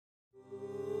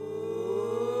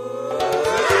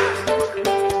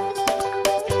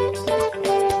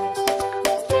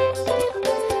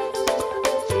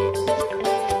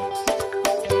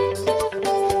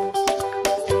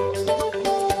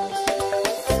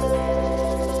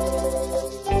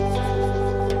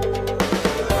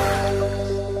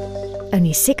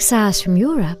Only 6 hours from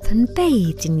Europe and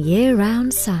bathed in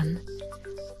year-round sun,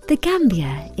 the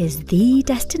Gambia is the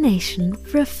destination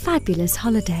for a fabulous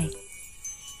holiday.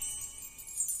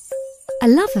 A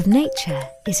love of nature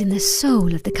is in the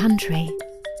soul of the country.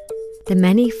 The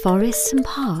many forests and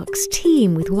parks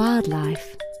teem with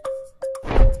wildlife.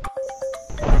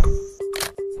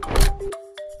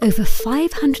 Over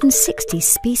 560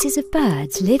 species of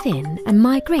birds live in and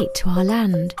migrate to our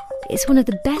land. It's one of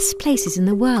the best places in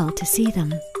the world to see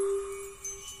them.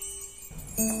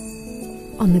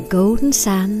 On the golden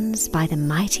sands by the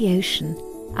mighty ocean,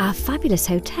 our fabulous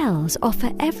hotels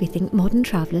offer everything modern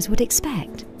travellers would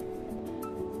expect.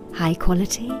 High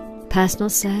quality, personal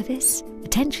service,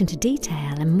 attention to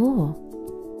detail and more.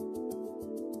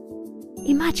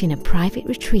 Imagine a private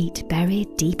retreat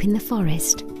buried deep in the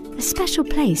forest, a special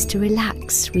place to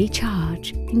relax,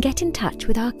 recharge and get in touch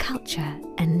with our culture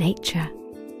and nature.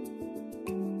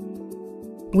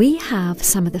 We have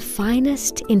some of the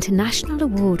finest international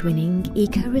award-winning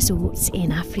eco-resorts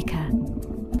in Africa,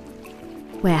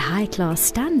 where high-class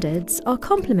standards are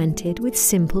complemented with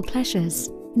simple pleasures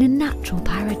in a natural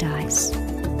paradise.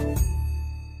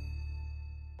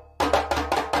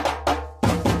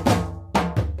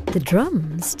 The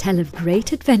drums tell of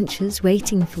great adventures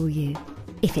waiting for you.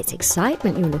 If it's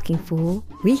excitement you're looking for,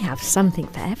 we have something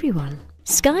for everyone.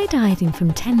 Skydiving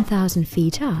from 10,000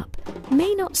 feet up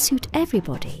may not suit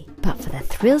everybody, but for the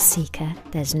thrill seeker,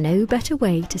 there's no better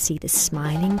way to see the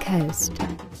smiling coast.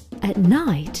 At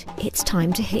night, it's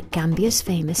time to hit Gambia's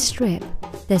famous strip.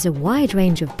 There's a wide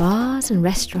range of bars and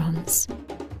restaurants.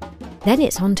 Then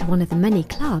it's on to one of the many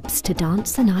clubs to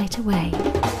dance the night away.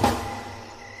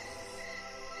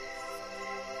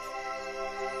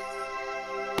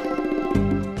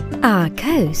 Our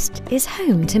coast is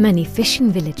home to many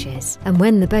fishing villages, and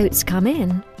when the boats come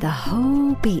in, the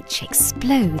whole beach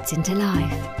explodes into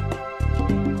life.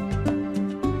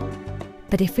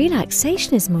 But if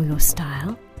relaxation is more your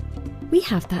style, we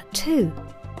have that too.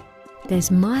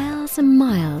 There's miles and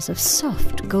miles of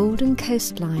soft golden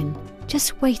coastline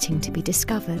just waiting to be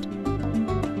discovered.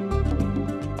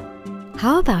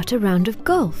 How about a round of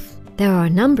golf? There are a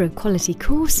number of quality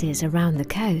courses around the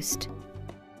coast.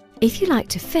 If you like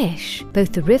to fish,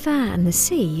 both the river and the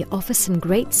sea offer some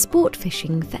great sport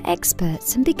fishing for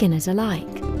experts and beginners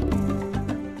alike.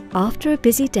 After a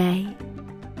busy day,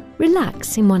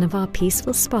 relax in one of our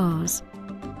peaceful spas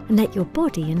and let your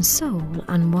body and soul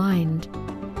unwind.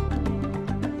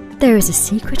 There is a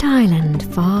secret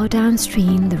island far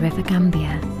downstream the River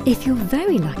Gambia. If you're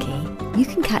very lucky, you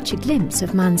can catch a glimpse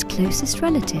of man's closest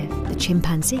relative, the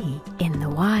chimpanzee, in the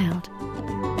wild.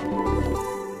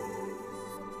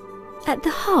 At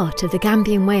the heart of the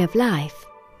Gambian way of life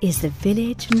is the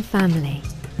village and family.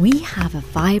 We have a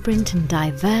vibrant and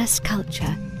diverse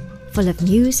culture full of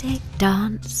music,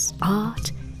 dance,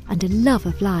 art and a love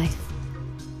of life.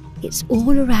 It's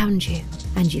all around you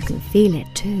and you can feel it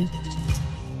too.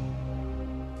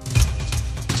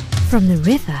 From the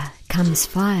river comes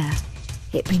fire.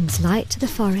 It brings light to the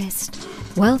forest,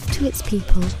 wealth to its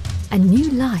people and new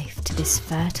life to this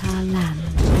fertile land.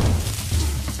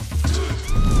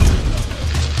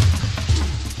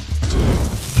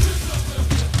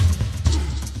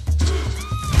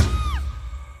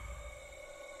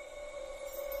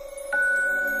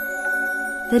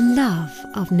 The love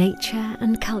of nature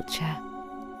and culture,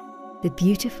 the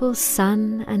beautiful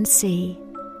sun and sea,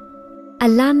 a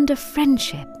land of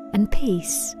friendship and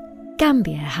peace.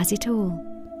 Gambia has it all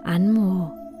and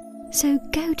more. So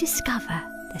go discover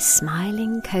the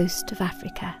smiling coast of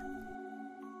Africa.